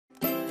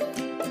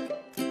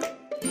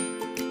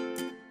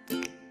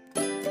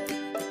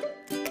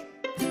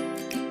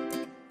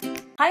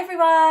Hi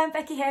everyone,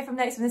 Becky here from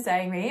Notes from the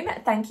Sewing Room.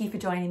 Thank you for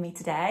joining me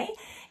today.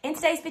 In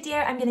today's video,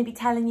 I'm going to be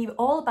telling you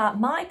all about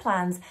my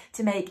plans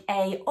to make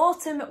a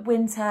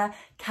autumn-winter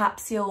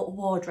capsule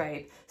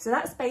wardrobe. So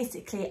that's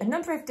basically a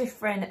number of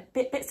different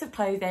bits of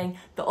clothing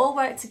that all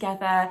work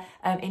together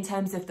in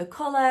terms of the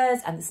colours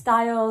and the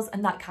styles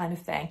and that kind of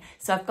thing.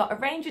 So I've got a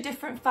range of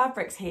different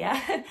fabrics here,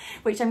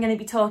 which I'm going to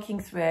be talking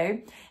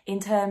through in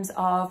terms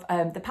of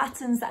the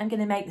patterns that I'm going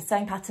to make, the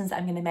sewing patterns that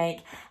I'm going to make,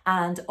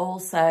 and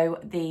also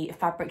the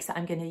fabrics that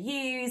I'm going to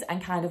use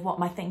and kind of what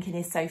my thinking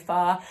is so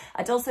far.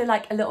 I'd also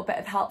like a little bit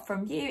of help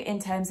from you in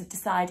terms of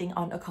deciding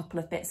on a couple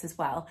of bits as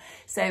well.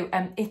 So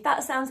if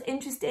that sounds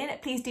interesting,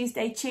 please do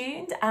stay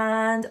tuned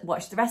and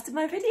watch the rest of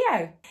my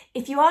video.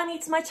 If you are new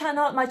to my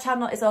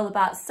channel is all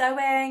about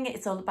sewing.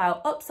 It's all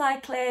about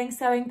upcycling,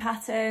 sewing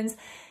patterns,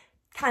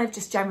 kind of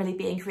just generally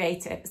being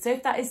creative. So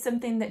if that is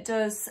something that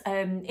does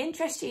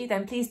interest you,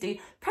 then please do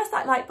press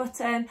that like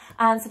button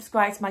and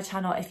subscribe to my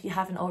channel if you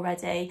haven't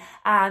already.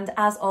 And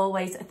as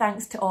always,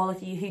 thanks to all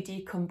of you who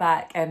do come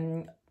back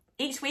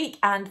each week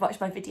and watch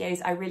my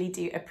videos. I really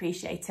do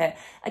appreciate it.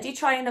 I do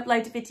try and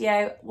upload a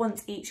video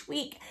once each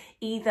week,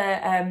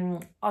 either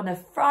on a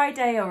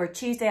Friday or a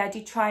Tuesday. I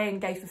do try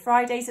and go for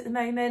Fridays at the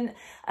moment,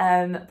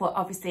 but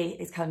obviously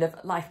it's kind of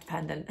life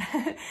dependent.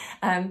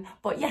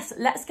 But yes,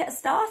 let's get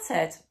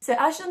started. So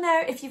as you'll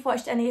know, if you've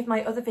watched any of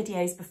my other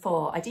videos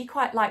before, I do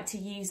quite like to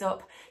use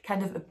up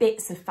kind of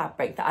bits of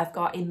fabric that I've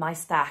got in my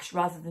stash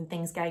rather than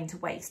things going to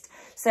waste.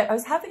 So I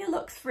was having a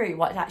look through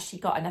what I'd actually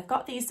got, and I've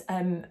got these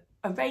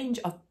a range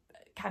of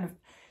kind of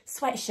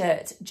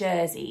sweatshirt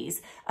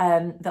jerseys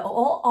that are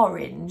all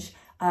orange,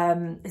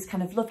 this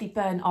kind of lovely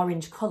burnt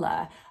orange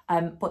colour,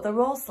 but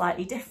they're all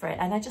slightly different.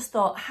 And I just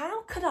thought,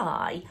 how could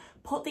I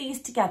put these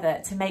together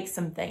to make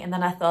something? And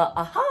then I thought,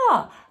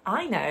 aha,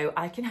 I know,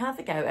 I can have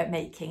a go at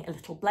making a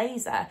little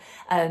blazer.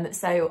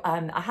 So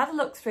I had a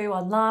look through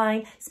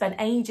online, spent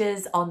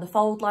ages on the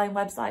Fold Line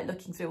website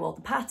looking through all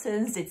the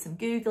patterns, did some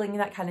Googling and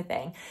that kind of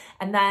thing.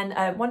 And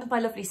then one of my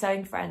lovely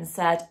sewing friends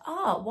said,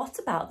 what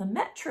about the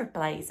Metro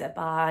blazer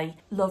by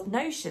Love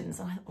Notions?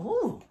 And I thought,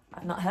 oh,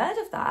 I've not heard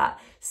of that.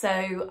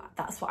 So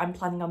that's what I'm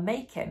planning on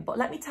making. But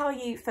let me tell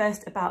you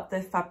first about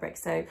the fabric.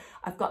 So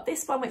I've got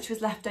this one, which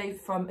was left over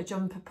from a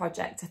jumper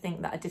project, I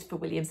think, that I did for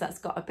Williams. That's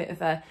got a bit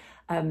of a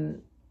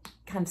kind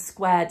of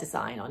square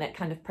design on it,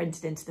 kind of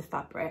printed into the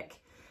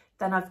fabric.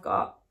 Then I've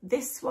got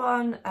this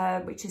one,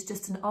 which is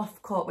just an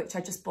off-cut, which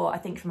I just bought, I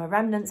think, from a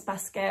remnants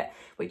basket,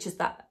 which is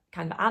that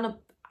kind of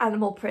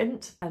animal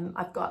print.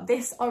 I've got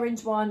this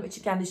orange one, which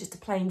again is just a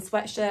plain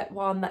sweatshirt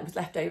one that was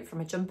left over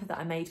from a jumper that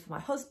I made for my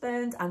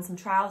husband, and some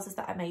trousers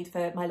that I made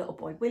for my little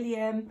boy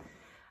William.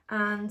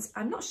 And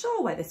I'm not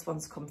sure where this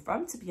one's come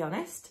from, to be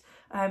honest.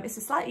 It's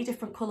a slightly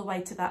different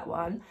colourway to that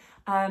one.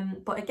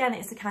 But again,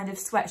 it's a kind of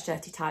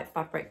sweatshirty type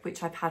fabric,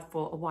 which I've had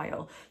for a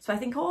while. So I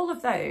think all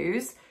of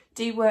those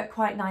do work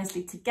quite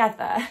nicely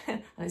together.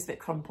 And it's a bit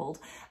crumpled.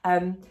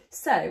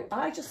 So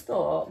I just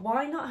thought,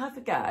 why not have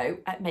a go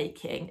at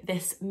making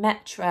this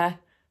Metro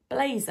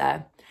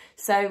blazer?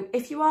 So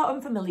if you are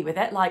unfamiliar with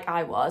it, like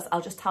I was, I'll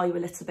just tell you a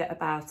little bit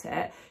about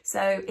it.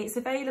 So it's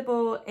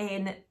available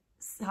in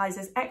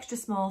sizes extra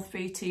small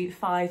through to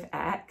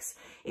 5X.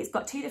 It's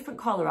got two different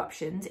collar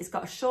options. It's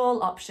got a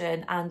shawl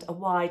option and a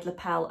wide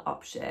lapel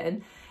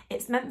option.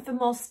 It's meant for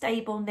more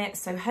stable knits,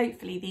 so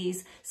hopefully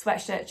these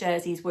sweatshirt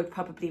jerseys would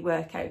probably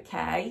work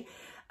okay.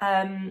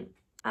 And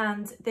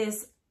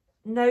there's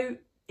no,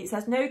 it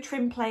says no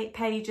trim plate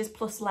pages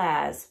plus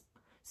layers.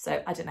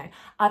 So I don't know,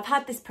 I've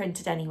had this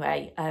printed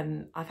anyway.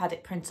 I've had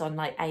it printed on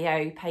like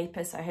AO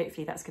paper, so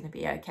hopefully that's going to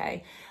be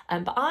okay.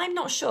 But I'm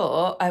not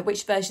sure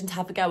which version to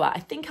have a go at. I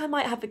think I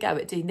might have a go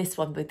at doing this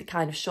one with the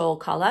kind of shawl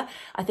collar.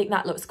 I think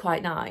that looks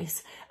quite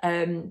nice.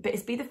 But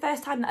it's been the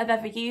first time that I've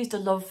ever used a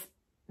Love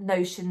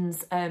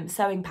Notions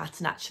sewing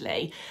pattern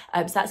actually.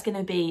 So that's going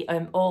to be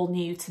all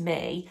new to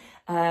me.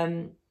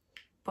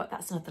 But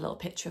that's another little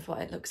picture of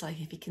what it looks like,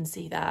 if you can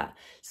see that.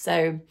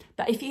 So,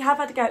 but if you have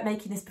had a go at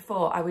making this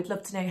before, I would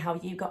love to know how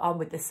you got on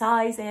with the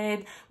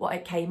sizing, what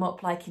it came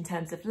up like in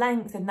terms of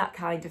length and that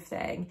kind of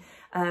thing.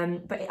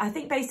 But I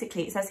think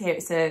basically it says here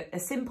it's a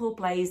simple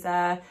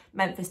blazer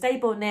meant for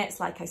stable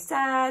knits, like I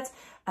said.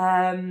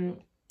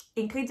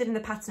 Included in the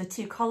pattern are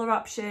two collar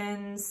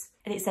options.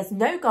 And it says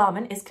no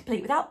garment is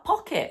complete without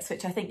pockets,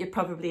 which I think you'd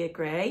probably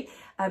agree.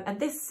 And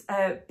this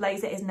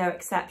blazer is no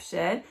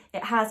exception.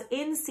 It has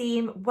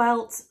inseam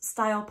welt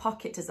style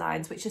pocket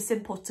designs, which are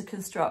simple to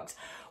construct.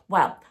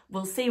 Well,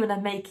 we'll see when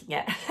I'm making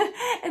it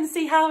and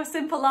see how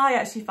simple I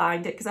actually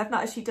find it, because I've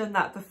not actually done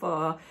that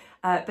before.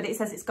 But it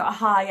says it's got a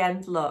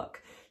high-end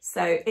look.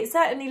 So it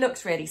certainly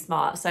looks really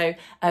smart. So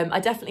I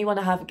definitely want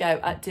to have a go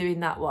at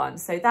doing that one.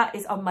 So that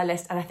is on my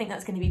list, and I think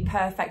that's going to be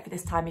perfect for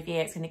this time of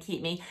year. It's going to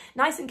keep me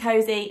nice and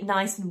cozy,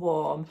 nice and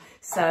warm.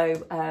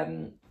 So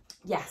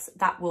yes,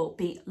 that will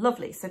be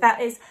lovely. So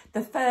that is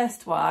the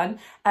first one.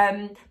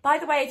 By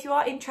the way, if you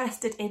are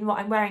interested in what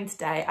I'm wearing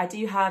today, I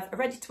do have a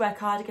ready to wear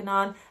cardigan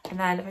on, and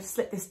then if I just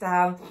slip this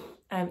down,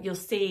 you'll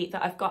see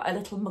that I've got a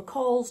little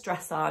McCall's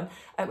dress on,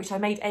 which I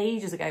made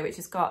ages ago, which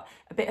has got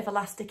a bit of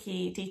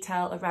elasticy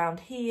detail around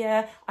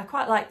here. I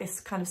quite like this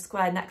kind of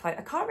square neckline.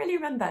 I can't really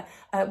remember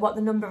what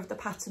the number of the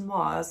pattern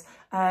was.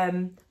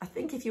 I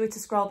think if you were to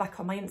scroll back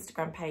on my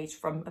Instagram page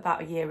from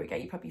about a year ago,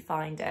 you'd probably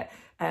find it.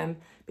 But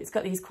it's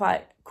got these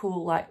quite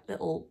cool, like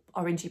little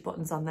orangey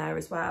buttons on there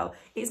as well.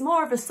 It's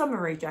more of a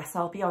summery dress,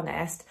 I'll be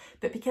honest,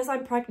 but because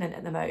I'm pregnant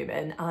at the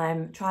moment,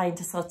 I'm trying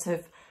to sort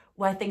of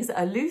wear things that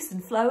are loose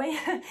and flowy.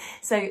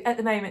 So at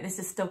the moment, this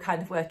is still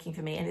kind of working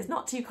for me, and it's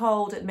not too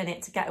cold at the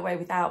minute to get away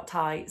without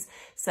tights.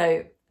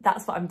 So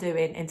that's what I'm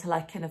doing until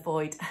I can't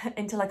avoid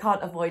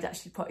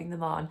actually putting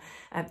them on.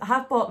 I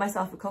have bought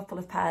myself a couple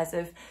of pairs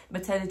of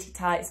maternity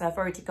tights. So I've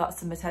already got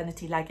some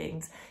maternity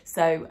leggings.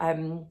 So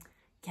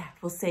yeah,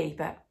 we'll see,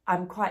 but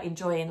I'm quite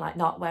enjoying like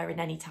not wearing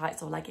any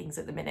tights or leggings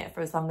at the minute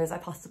for as long as I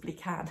possibly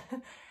can.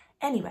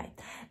 Anyway,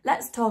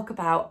 let's talk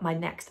about my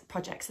next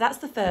project. So that's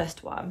the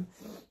first one.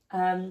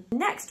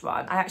 Next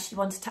one, I actually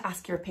wanted to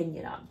ask your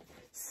opinion on.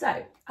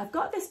 So I've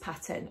got this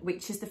pattern,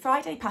 which is the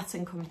Friday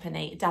Pattern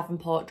Company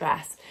Davenport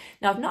dress.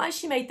 Now I've not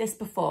actually made this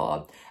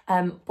before,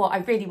 but I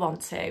really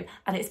want to,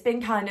 and it's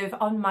been kind of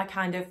on my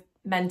kind of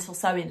mental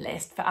sewing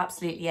list for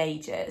absolutely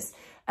ages.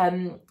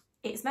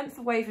 It's meant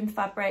for woven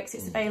fabrics.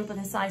 It's available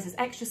in sizes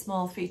extra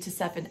small through to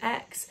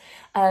 7X.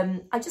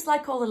 I just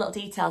like all the little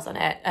details on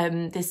it.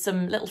 There's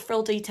some little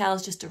frill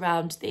details just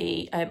around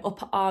the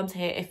upper arms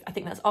here. I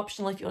think that's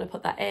optional if you want to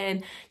put that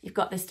in. You've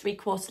got this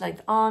 3/4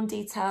 length arm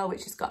detail,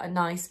 which has got a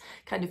nice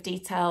kind of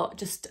detail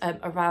just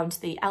around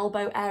the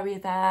elbow area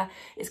there.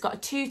 It's got a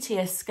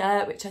 2-tier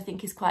skirt, which I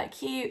think is quite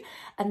cute.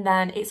 And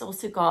then it's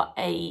also got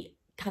a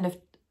kind of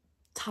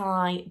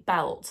tie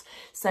belt.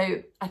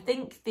 So I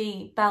think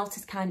the belt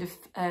is kind of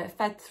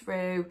fed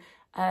through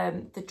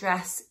the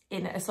dress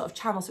in a sort of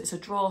channel, so it's a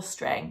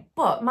drawstring.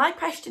 But my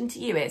question to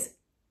you is,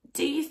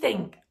 do you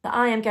think that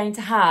I am going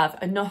to have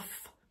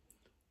enough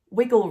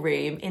wiggle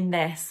room in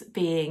this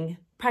being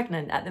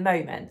pregnant at the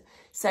moment?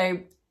 So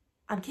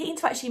I'm keen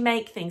to actually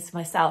make things for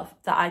myself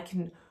that I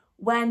can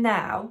wear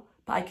now,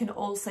 but I can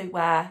also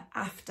wear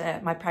after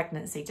my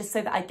pregnancy, just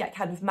so that I get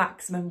kind of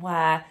maximum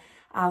wear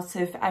out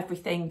of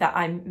everything that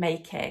I'm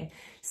making.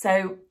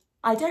 So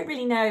I don't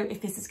really know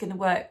if this is going to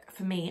work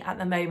for me at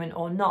the moment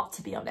or not,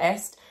 to be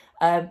honest,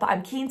 but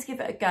I'm keen to give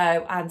it a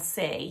go and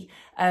see.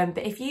 But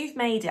if you've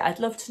made it,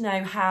 I'd love to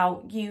know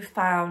how you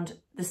found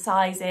the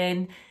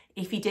sizing,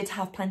 if you did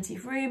have plenty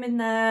of room in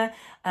there,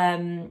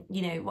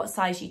 you know, what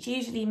size you'd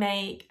usually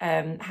make,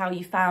 how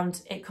you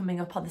found it coming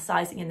up on the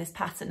sizing in this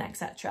pattern,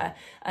 etc.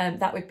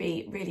 That would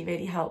be really,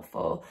 really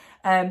helpful.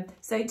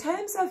 So in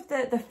terms of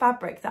the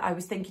fabric that I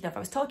was thinking of, I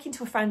was talking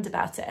to a friend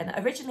about it, and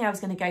originally I was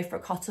going to go for a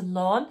cotton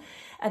lawn,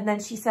 and then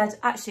she said,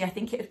 actually, I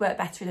think it would work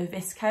better in a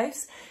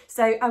viscose.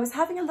 So I was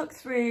having a look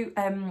through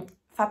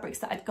fabrics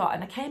that I'd got,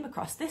 and I came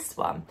across this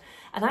one,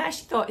 and I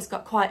actually thought it's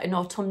got quite an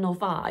autumnal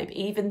vibe,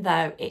 even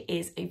though it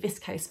is a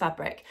viscose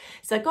fabric.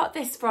 So I got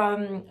this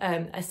from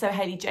a So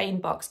Hayley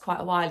Jane box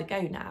quite a while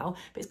ago now,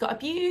 but it's got a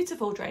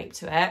beautiful drape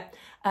to it,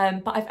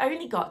 but I've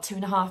only got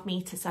 2.5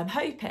 meters, so I'm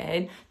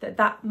hoping that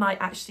that might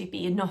actually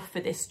be enough for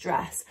this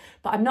dress,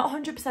 but I'm not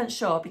 100%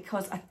 sure,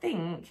 because I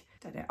think,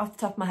 I don't know, off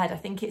the top of my head, I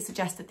think it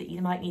suggested that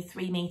you might need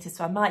 3 meters,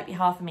 so I might be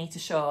 0.5 meter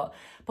short,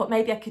 but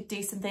maybe I could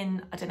do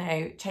something, I don't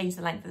know, change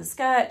the length of the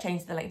skirt,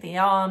 change the length of the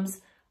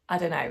arms, I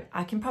don't know.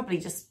 I can probably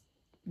just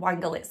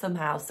wangle it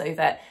somehow so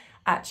that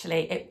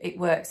actually it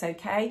works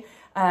okay.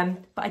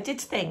 But I did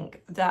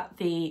think that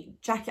the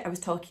jacket I was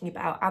talking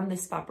about and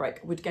this fabric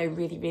would go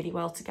really, really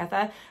well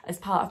together as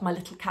part of my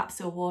little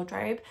capsule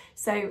wardrobe.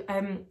 So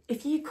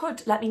if you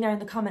could let me know in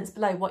the comments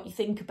below what you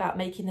think about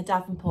making the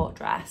Davenport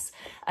dress,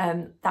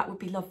 that would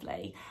be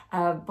lovely.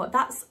 But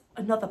that's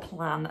another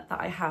plan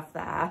that I have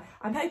there.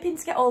 I'm hoping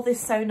to get all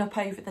this sewn up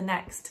over the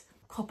next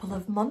couple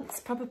of months,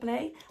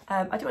 probably.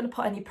 I don't want to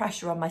put any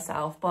pressure on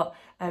myself, but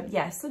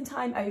yeah,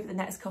 sometime over the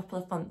next couple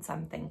of months,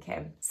 I'm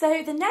thinking.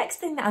 So the next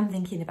thing that I'm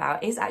thinking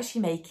about is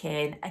actually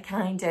making a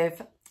kind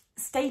of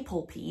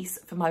staple piece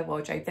for my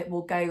wardrobe that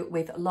will go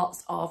with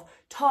lots of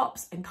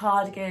tops and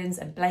cardigans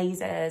and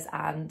blazers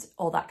and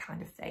all that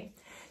kind of thing.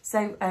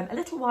 So a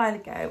little while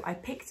ago, I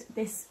picked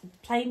this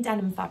plain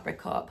denim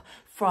fabric up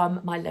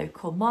from my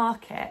local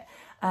market,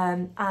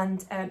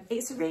 and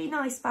it's a really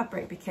nice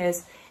fabric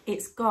because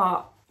it's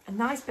got a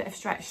nice bit of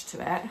stretch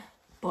to it,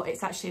 but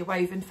it's actually a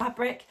woven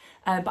fabric.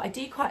 But I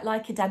do quite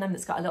like a denim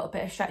that's got a little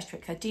bit of stretch to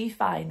it, because I do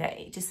find that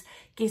it just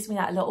gives me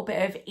that little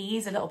bit of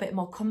ease, a little bit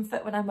more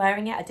comfort when I'm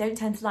wearing it. I don't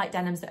tend to like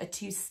denims that are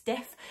too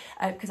stiff,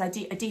 because I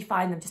do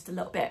find them just a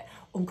little bit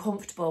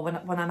uncomfortable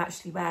when I'm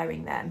actually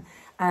wearing them.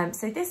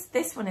 So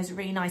this one is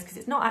really nice because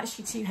it's not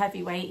actually too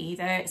heavyweight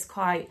either. It's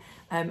quite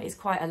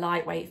a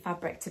lightweight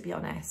fabric, to be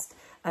honest.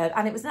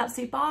 And it was an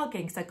absolute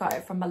bargain because I got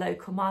it from my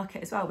local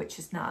market as well, which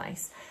is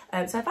nice.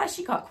 So I've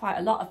actually got quite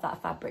a lot of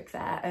that fabric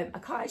there. I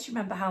can't actually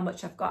remember how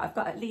much I've got. I've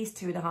got at least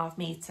 2.5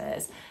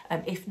 meters,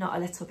 if not a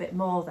little bit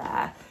more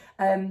there.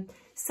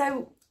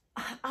 So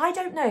I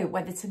don't know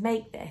whether to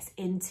make this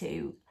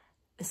into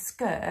a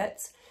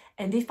skirt,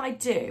 And if I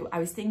do, I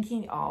was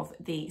thinking of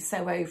the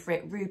Sew Over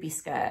It Ruby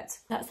skirt.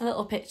 That's a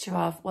little picture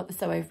of what the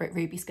Sew Over It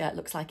Ruby skirt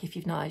looks like if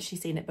you've not actually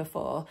seen it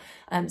before.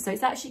 So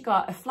it's actually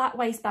got a flat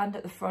waistband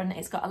at the front,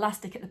 it's got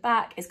elastic at the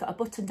back, it's got a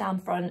button down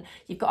front,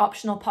 you've got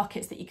optional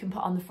pockets that you can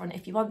put on the front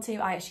if you want to.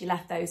 I actually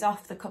left those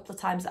off the couple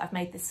of times that I've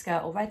made this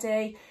skirt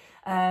already.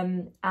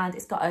 And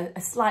it's got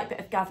a slight bit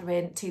of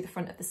gathering to the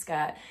front of the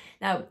skirt.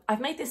 Now, I've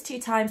made this 2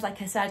 times,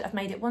 like I said. I've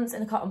made it once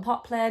in a cotton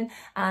poplin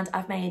and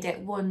I've made it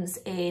once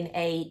in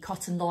a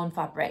cotton lawn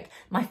fabric.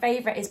 My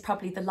favourite is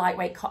probably the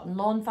lightweight cotton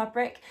lawn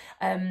fabric.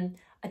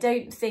 I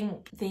don't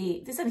think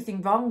there's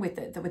anything wrong with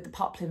the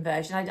poplin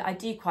version. I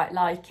do quite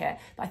like it,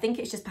 but I think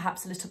it's just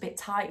perhaps a little bit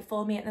tight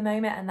for me at the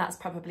moment, and that's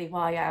probably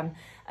why I'm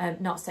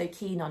not so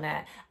keen on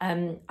it.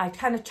 I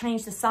kind of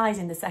changed the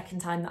sizing the second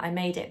time that I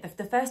made it.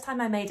 The first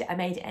time I made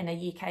it in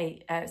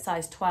a UK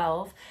size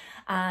 12,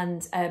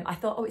 and I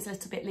thought, oh, it's a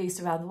little bit loose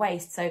around the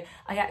waist, so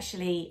I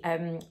actually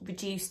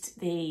reduced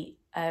the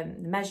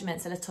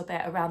measurements a little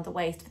bit around the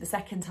waist for the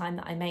second time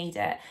that I made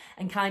it,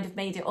 and kind of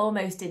made it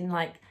almost in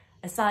like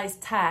a size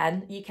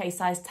 10, UK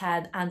size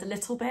 10 and a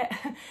little bit,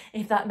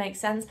 if that makes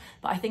sense.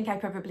 But I think I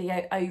probably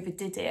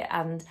overdid it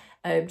and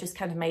just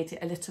kind of made it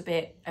a little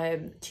bit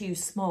too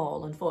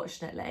small,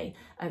 unfortunately.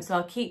 So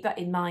I'll keep that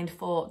in mind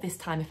for this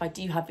time if I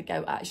do have a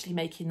go at actually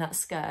making that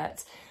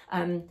skirt.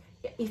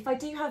 If I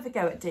do have a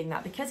go at doing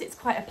that, because it's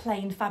quite a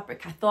plain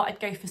fabric, I thought I'd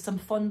go for some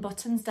fun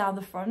buttons down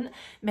the front,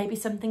 maybe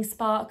something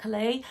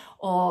sparkly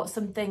or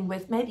something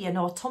with maybe an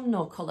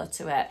autumnal colour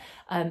to it,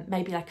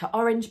 maybe like an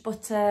orange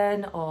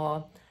button,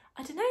 or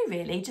I don't know,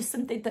 really, just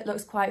something that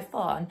looks quite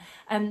fun.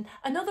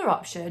 Another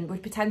option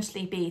would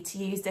potentially be to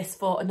use this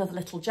for another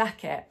little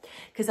jacket,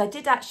 because I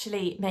did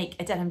actually make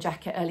a denim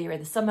jacket earlier in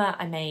the summer.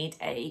 I made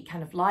a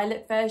kind of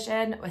lilac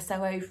version, a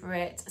Sew Over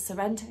It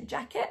Sorrento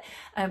jacket,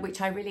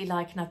 which I really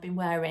like and I've been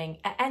wearing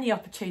at any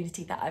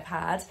opportunity that I've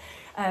had.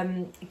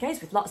 It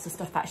goes with lots of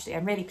stuff, actually.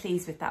 I'm really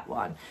pleased with that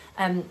one.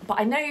 But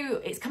I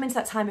know it's coming to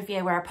that time of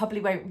year where I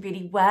probably won't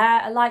really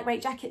wear a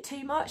lightweight jacket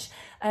too much,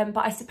 but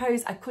I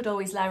suppose I could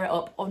always layer it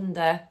up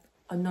under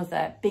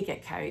another bigger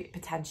coat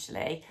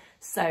potentially.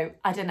 So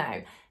I don't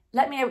know,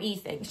 let me know what you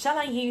think. Shall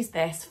I use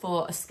this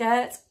for a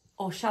skirt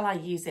or shall I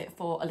use it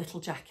for a little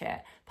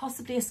jacket?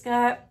 Possibly a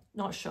skirt,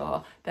 not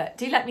sure, but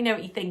do let me know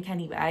what you think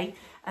anyway.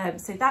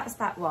 So that's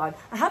that one.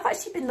 I have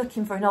actually been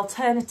looking for an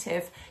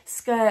alternative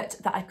skirt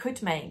that I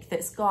could make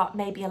that's got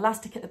maybe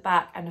elastic at the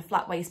back and a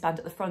flat waistband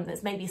at the front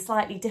that's maybe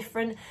slightly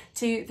different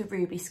to the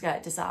ruby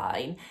skirt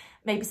design.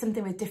 Maybe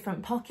something with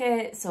different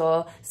pockets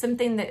or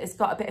something that has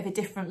got a bit of a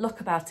different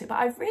look about it, but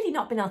I've really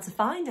not been able to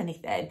find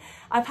anything.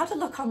 I've had a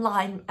look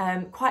online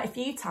quite a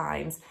few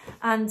times,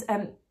 and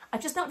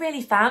I've just not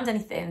really found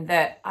anything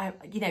that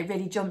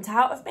really jumped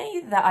out of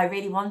me that I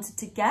really wanted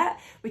to get,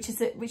 which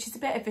is a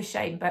bit of a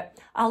shame. But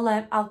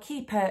I'll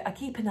keep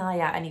an eye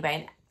out anyway.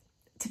 And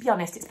to be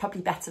honest, it's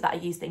probably better that I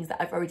use things that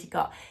I've already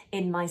got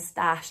in my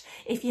stash.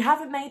 If you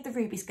haven't made the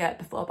ruby skirt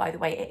before, by the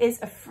way, it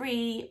is a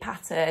free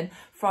pattern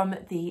from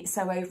the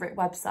Sew Over It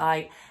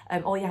website.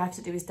 All you have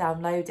to do is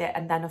download it,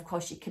 and then of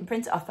course you can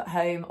print it off at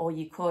home, or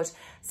you could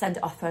send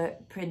it off for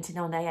printing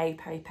on AO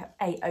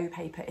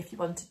paper if you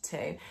wanted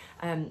to.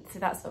 So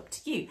that's up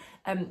to you.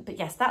 But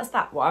yes, that's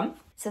that one.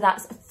 So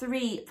that's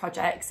 3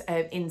 projects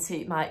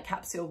into my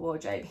capsule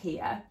wardrobe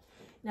here.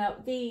 Now,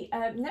 the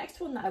next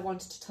one that I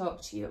wanted to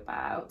talk to you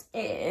about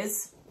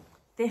is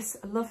this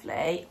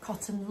lovely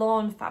cotton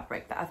lawn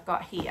fabric that I've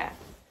got here.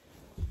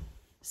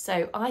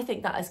 So I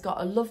think that has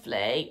got a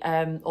lovely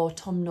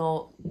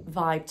autumnal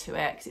vibe to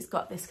it, because it's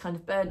got this kind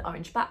of burnt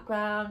orange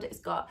background. It's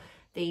got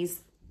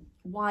these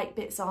white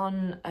bits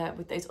on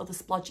with those other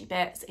splodgy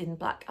bits in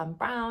black and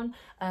brown.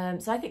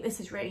 So I think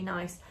this is really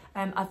nice.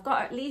 I've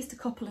got at least a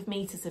couple of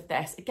meters of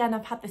this. Again,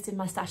 I've had this in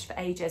my stash for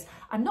ages.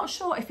 I'm not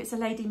sure if it's a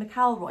Lady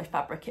McElroy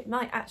fabric. It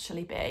might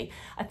actually be.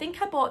 I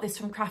think I bought this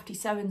from Crafty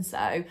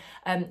So-and-So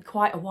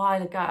quite a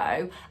while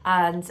ago,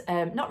 and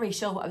not really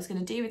sure what I was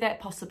going to do with it,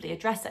 possibly a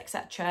dress,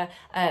 etc.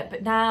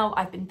 But now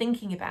I've been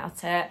thinking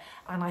about it,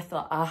 and I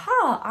thought,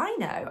 aha, I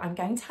know, I'm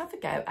going to have a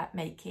go at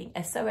making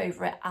a Sew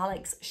Over It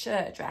Alex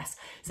shirt dress.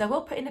 So I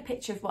will put in a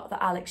picture of what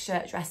the Alex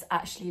shirt dress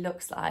actually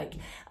looks like.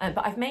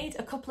 But I've made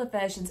a couple of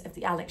versions of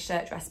the Alex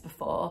shirt dress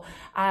before,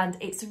 and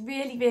it's a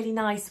really, really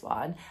nice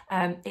one.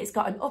 It's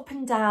got an up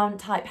and down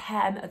type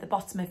hem at the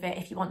bottom of it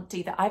if you want to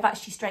do that. I've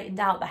actually straightened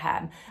out the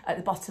hem at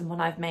the bottom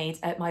when I've made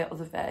my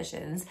other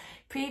versions.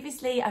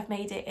 Previously, I've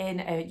made it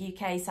in a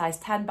UK size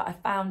 10, but I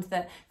found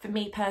that for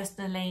me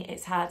personally,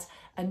 it's had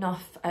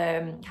enough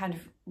kind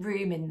of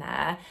room in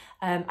there.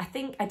 I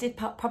think I did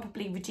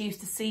probably reduce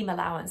the seam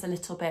allowance a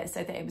little bit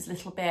so that it was a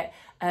little bit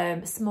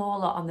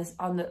smaller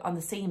on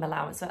the seam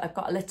allowance, so I've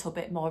got a little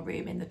bit more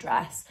room in the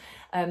dress.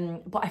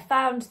 But I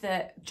found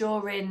that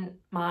during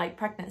my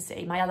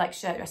pregnancy, my Alex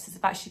shirt dresses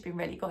have actually been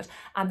really good,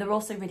 and they're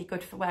also really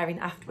good for wearing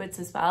afterwards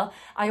as well.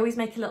 I always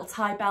make a little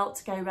tie belt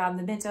to go around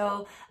the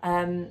middle,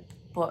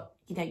 but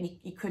you know,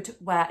 you could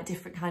wear a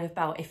different kind of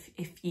belt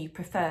if you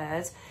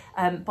preferred.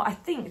 But I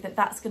think that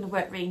that's going to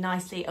work really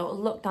nicely. It will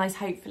look nice,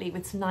 hopefully,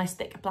 with some nice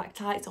thick black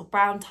tights or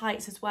brown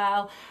tights as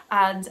well,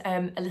 and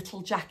a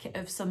little jacket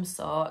of some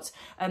sort.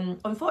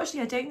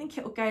 Unfortunately, I don't think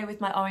it will go with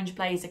my orange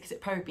blazer because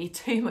it'd probably be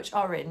too much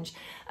orange.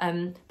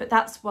 But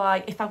that's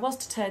why, if I was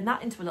to turn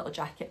that into a little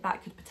jacket,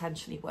 that could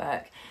potentially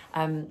work.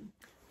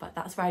 But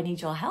that's where I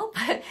need your help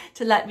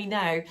to let me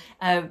know.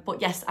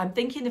 But yes, I'm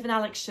thinking of an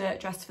Alex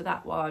shirt dress for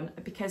that one,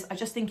 because I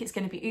just think it's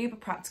going to be uber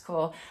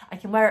practical. I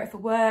can wear it for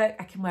work,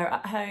 I can wear it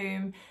at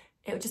home.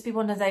 It would just be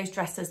one of those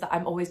dresses that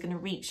I'm always going to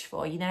reach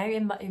for, you know,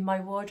 in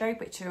my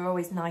wardrobe, which are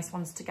always nice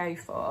ones to go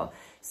for.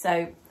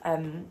 So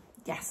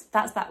yes,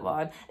 that's that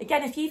one.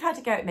 Again, if you've had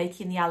a go at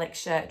making the Alex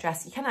shirt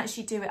dress, you can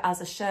actually do it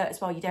as a shirt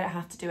as well. You don't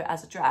have to do it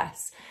as a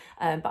dress.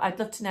 But I'd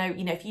love to know,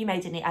 you know, if you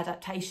made any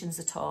adaptations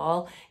at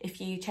all,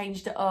 if you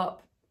changed it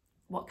up,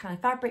 what kind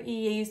of fabric you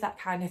use, that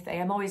kind of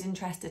thing. I'm always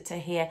interested to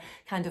hear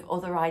kind of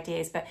other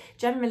ideas. But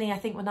generally, I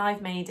think when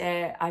I've made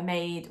it, I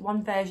made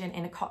one version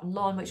in a cotton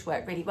lawn, which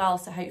worked really well.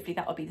 So hopefully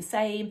that will be the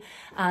same.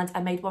 And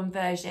I made one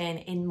version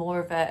in more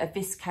of a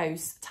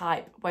viscose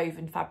type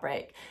woven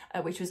fabric,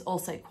 which was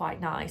also quite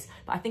nice.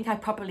 But I think I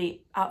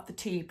probably, out of the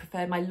two,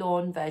 prefer my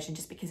lawn version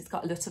just because it's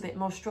got a little bit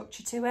more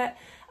structure to it.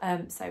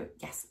 So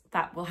yes,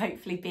 that will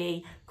hopefully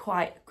be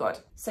quite good.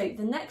 So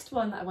the next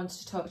one that I wanted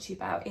to talk to you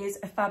about is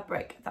a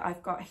fabric that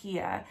I've got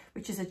here,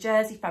 which is a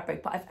jersey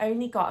fabric, but I've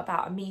only got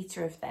about 1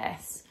 metre of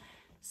this.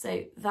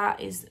 So that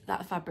is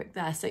that fabric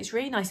there. So it's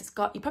really nice. It's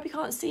got, you probably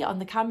can't see it on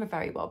the camera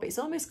very well, but it's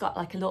almost got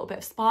like a little bit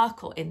of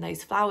sparkle in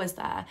those flowers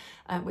there,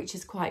 which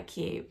is quite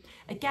cute.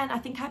 Again, I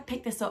think I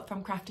picked this up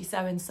from Crafty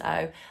Sew and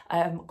Sew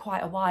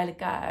quite a while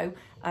ago,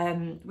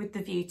 with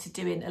the view to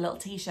doing a little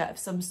t-shirt of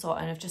some sort,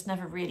 and I've just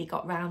never really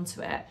got round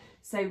to it.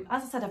 So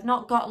as I said, I've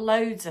not got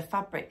loads of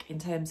fabric in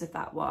terms of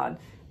that one.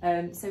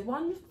 So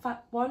one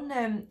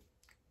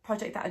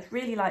project that I'd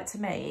really like to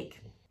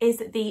make is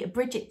the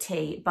Bridget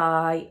tee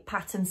by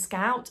Pattern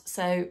Scout.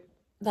 So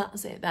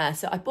that's it there.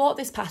 So I bought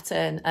this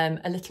pattern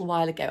a little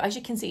while ago. As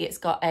you can see, it's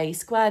got a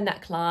square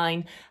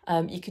neckline.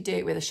 You could do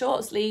it with a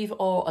short sleeve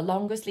or a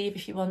longer sleeve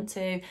if you want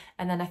to.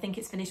 And then I think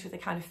it's finished with a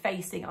kind of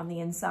facing on the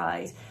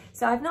inside.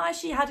 So I've not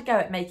actually had a go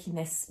at making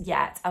this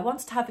yet. I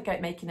wanted to have a go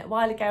at making it a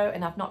while ago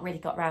and I've not really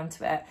got round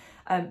to it.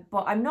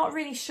 But I'm not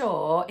really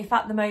sure if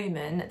at the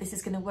moment this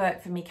is going to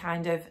work for me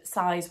kind of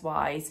size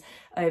wise.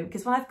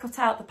 Because when I've cut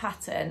out the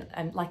pattern,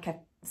 like I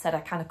said,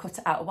 I kind of cut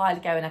it out a while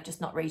ago and I've just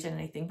not really done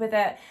anything with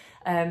it.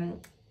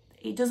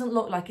 It doesn't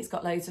look like it's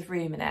got loads of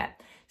room in it.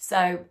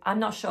 So I'm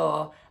not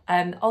sure.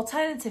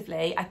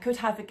 Alternatively, I could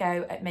have a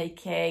go at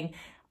making,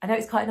 I know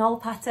it's quite an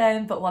old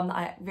pattern, but one that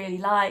I really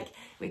like,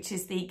 which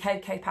is the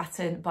Cocoa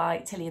pattern by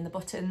Tilly and the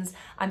Buttons.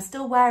 I'm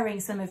still wearing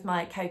some of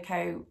my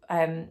Cocoa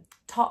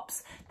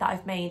tops that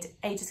I've made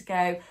ages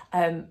ago.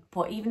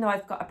 But even though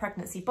I've got a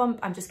pregnancy bump,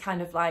 I'm just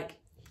kind of like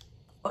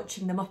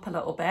utching them up a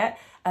little bit.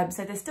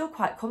 So they're still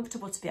quite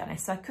comfortable, to be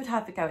honest. So I could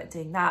have a go at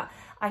doing that.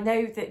 I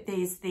know that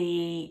there's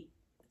the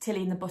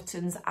Tilly and the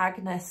Buttons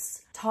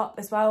Agnes top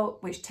as well,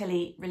 which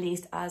Tilly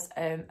released as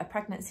a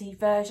pregnancy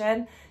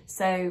version.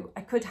 So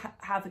I could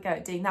have a go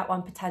at doing that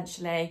one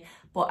potentially,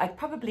 but I'd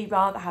probably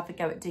rather have a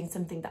go at doing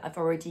something that I've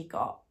already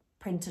got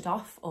printed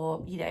off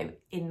or, you know,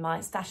 in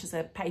my stash as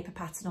a paper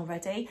pattern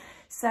already.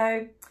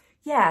 So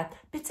yeah,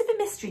 bit of a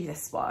mystery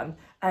this one,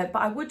 but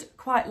I would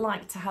quite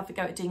like to have a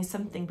go at doing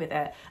something with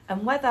it.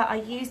 And whether I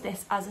use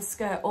this as a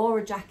skirt or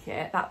a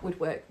jacket, that would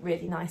work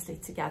really nicely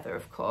together,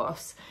 of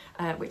course,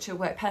 which will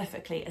work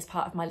perfectly as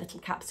part of my little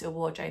capsule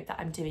wardrobe that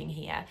I'm doing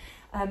here.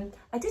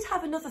 I did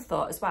have another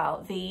thought as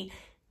well. The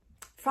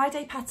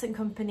Friday Pattern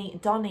Company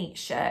Donny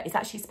shirt is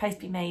actually supposed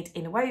to be made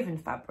in a woven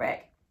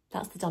fabric.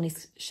 That's the Donny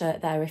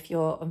shirt there if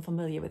you're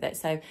unfamiliar with it.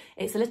 So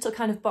it's a little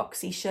kind of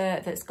boxy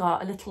shirt that's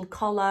got a little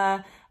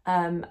collar,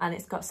 and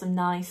it's got some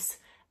nice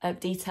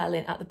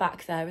detailing at the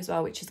back there as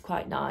well, which is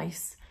quite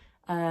nice.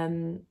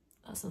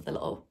 That's another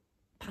little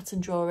pattern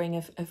drawing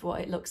of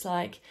what it looks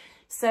like.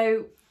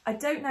 So I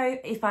don't know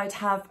if I'd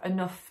have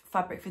enough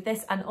fabric for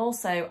this, and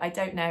also I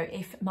don't know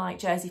if my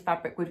jersey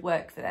fabric would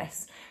work for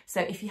this.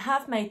 So if you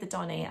have made the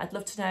Donny, I'd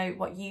love to know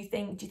what you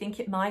think. Do you think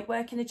it might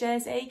work in a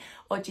jersey,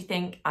 or do you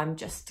think I'm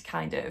just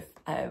kind of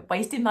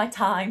wasting my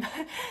time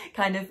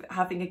kind of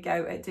having a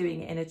go at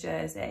doing it in a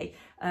jersey?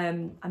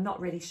 I'm not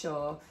really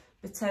sure,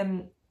 but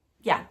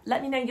yeah,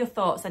 let me know your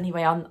thoughts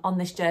anyway on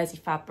this jersey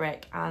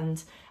fabric,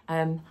 and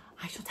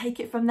I shall take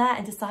it from there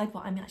and decide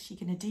what I'm actually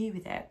going to do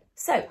with it.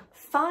 So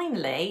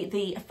finally,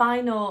 the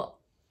final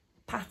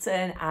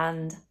pattern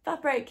and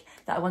fabric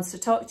that I wanted to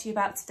talk to you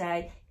about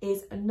today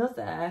is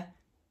another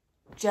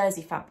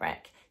jersey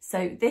fabric.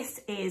 So this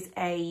is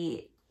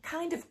a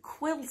kind of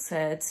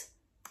quilted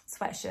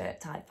sweatshirt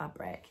type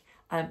fabric,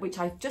 which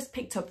I've just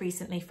picked up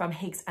recently from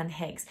Higgs and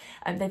Higgs.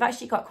 They've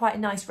actually got quite a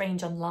nice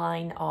range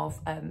online of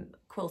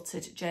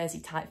quilted jersey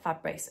type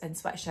fabrics and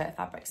sweatshirt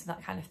fabrics and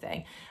that kind of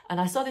thing.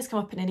 And I saw this come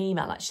up in an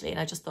email actually, and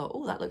I just thought,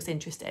 oh, that looks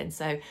interesting.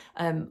 So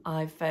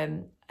I've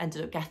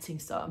ended up getting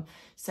some.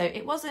 So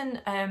it wasn't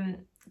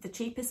the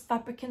cheapest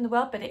fabric in the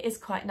world, but it is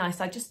quite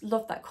nice. I just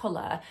love that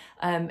colour.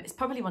 It's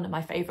probably one of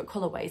my favourite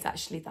colourways,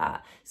 actually,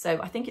 that. So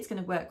I think it's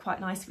going to work quite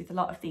nicely with a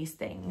lot of these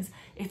things.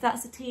 If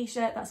that's a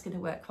t-shirt, that's going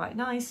to work quite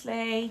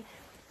nicely.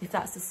 If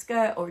that's a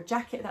skirt or a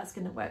jacket, that's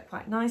going to work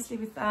quite nicely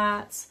with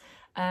that.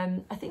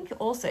 I think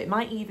also it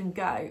might even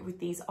go with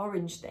these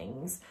orange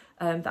things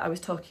that I was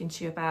talking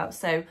to you about.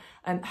 So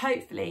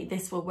hopefully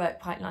this will work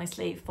quite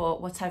nicely for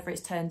whatever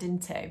it's turned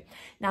into.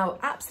 Now,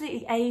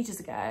 absolutely ages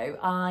ago,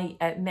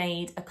 I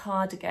made a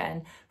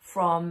cardigan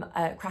from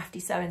Crafty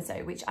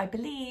So-and-So, which I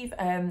believe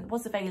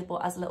was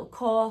available as a little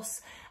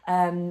course.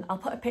 I'll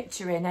put a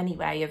picture in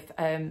anyway of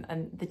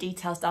and the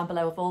details down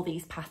below of all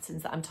these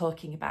patterns that I'm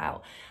talking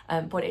about.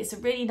 But it's a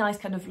really nice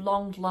kind of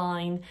long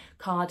line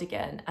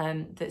cardigan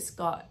that's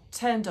got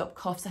turned up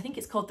cuffs. I think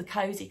it's called the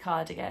cozy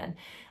cardigan,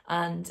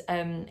 and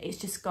it's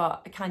just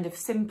got a kind of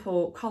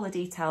simple collar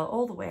detail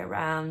all the way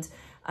around.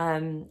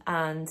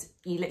 And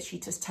you literally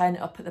just turn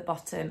it up at the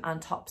bottom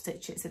and top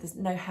stitch it, so there's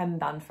no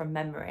hemband from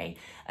memory.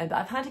 But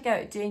I've had a go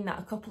at doing that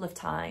a couple of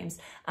times,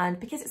 and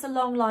because it's a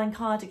long line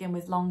cardigan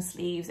with long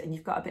sleeves and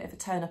you've got a bit of a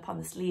turn up on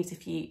the sleeves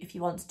if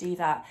you want to do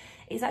that,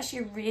 it's actually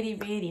a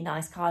really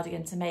nice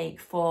cardigan to make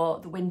for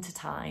the winter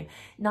time.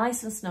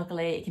 Nice and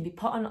snuggly. It can be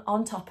put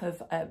on top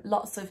of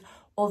lots of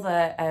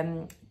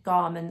other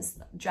garments,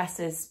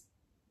 dresses,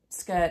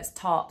 skirts,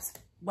 tops,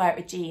 wear it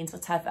with jeans,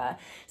 whatever.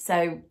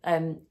 So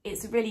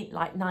it's a really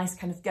nice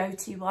kind of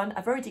go-to one.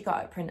 I've already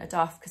got it printed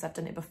off because I've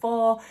done it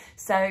before,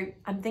 so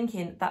I'm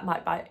thinking that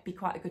might be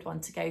quite a good one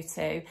to go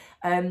to.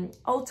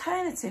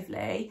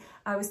 Alternatively,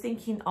 I was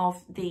thinking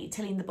of the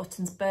Tilly and the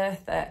Buttons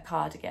Bertha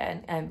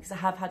cardigan, because I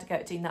have had a go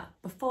at doing that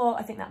before.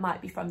 I think that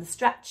might be from the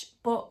Stretch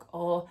book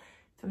or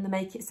from the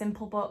Make It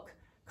Simple book.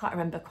 Can't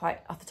remember quite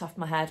off the top of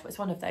my head, but it's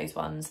one of those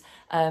ones.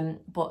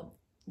 But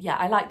yeah,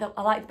 I like the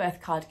Bertha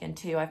cardigan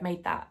too. I've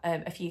made that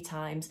a few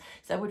times,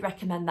 so I would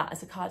recommend that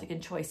as a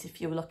cardigan choice if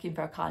you were looking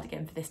for a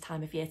cardigan for this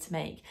time of year to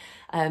make.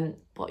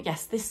 But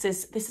yes, this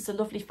is a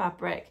lovely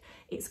fabric.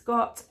 It's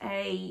got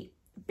a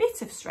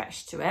bit of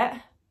stretch to it,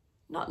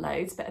 not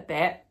loads, but a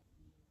bit.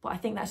 But I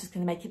think that's just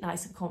going to make it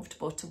nice and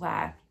comfortable to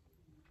wear.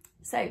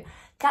 So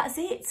that's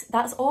it.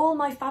 That's all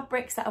my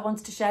fabrics that I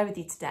wanted to share with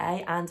you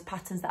today and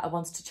patterns that I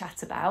wanted to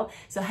chat about.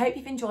 So I hope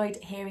you've enjoyed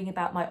hearing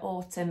about my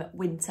autumn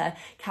winter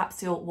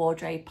capsule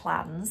wardrobe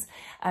plans.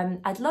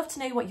 I'd love to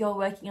know what you're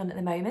working on at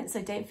the moment,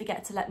 so don't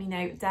forget to let me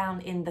know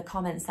down in the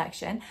comment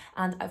section,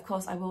 and of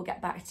course I will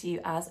get back to you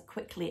as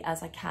quickly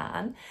as I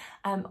can.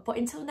 But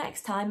until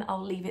next time,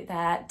 I'll leave it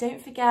there.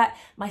 Don't forget,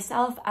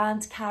 myself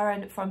and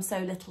Karen from So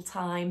Little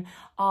Time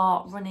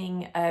are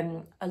running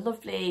a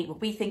lovely,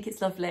 we think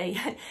it's lovely,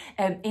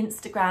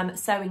 Instagram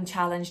sewing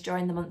challenge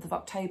during the month of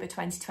October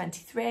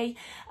 2023,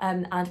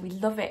 and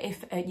we'd love it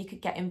if you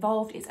could get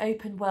involved. It's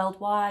open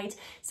worldwide,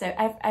 so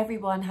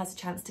everyone has a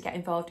chance to get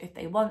involved if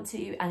they want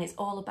to, and it's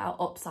all about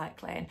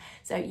upcycling.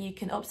 So you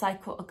can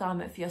upcycle a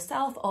garment for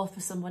yourself or for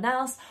someone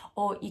else,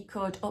 or you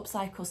could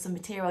upcycle some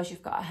materials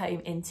you've got at home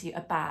into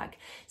a bag.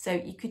 So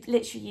you could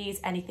literally use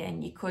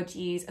anything. You could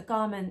use a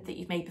garment that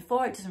you've made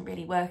before, it doesn't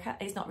really work,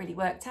 it's not really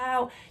worked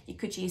out. You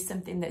could use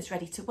something that's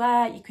ready to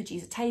wear. You could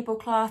use a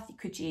tablecloth. You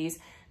could use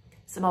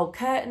some old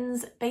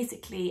curtains.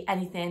 Basically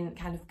anything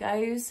kind of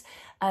goes.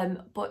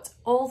 But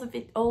all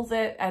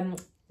the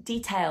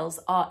details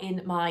are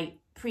in my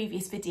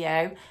previous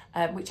video,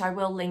 which I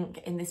will link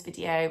in this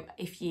video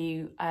if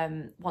you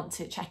want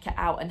to check it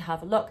out and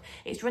have a look.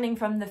 It's running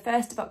from the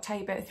 1st of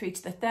October through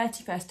to the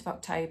 31st of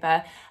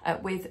October,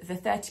 with the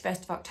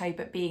 31st of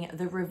October being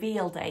the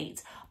reveal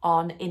date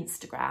on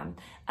Instagram.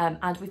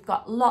 And we've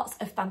got lots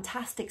of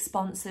fantastic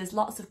sponsors,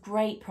 lots of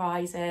great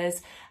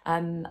prizes,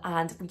 and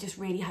we just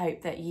really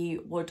hope that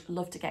you would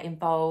love to get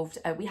involved.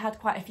 We had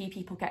quite a few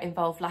people get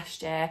involved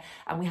last year,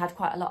 and we had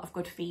quite a lot of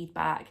good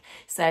feedback.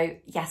 So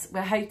yes,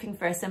 we're hoping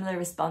for a similar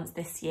response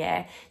this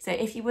year. So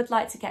if you would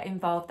like to get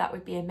involved, that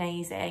would be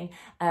amazing.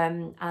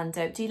 And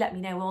do let me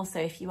know also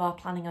if you are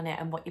planning on it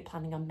and what you're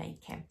planning on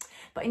making.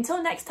 But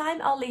until next time,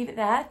 I'll leave it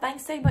there.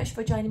 Thanks so much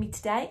for joining me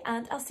today,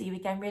 and I'll see you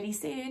again really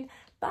soon.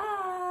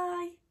 Bye.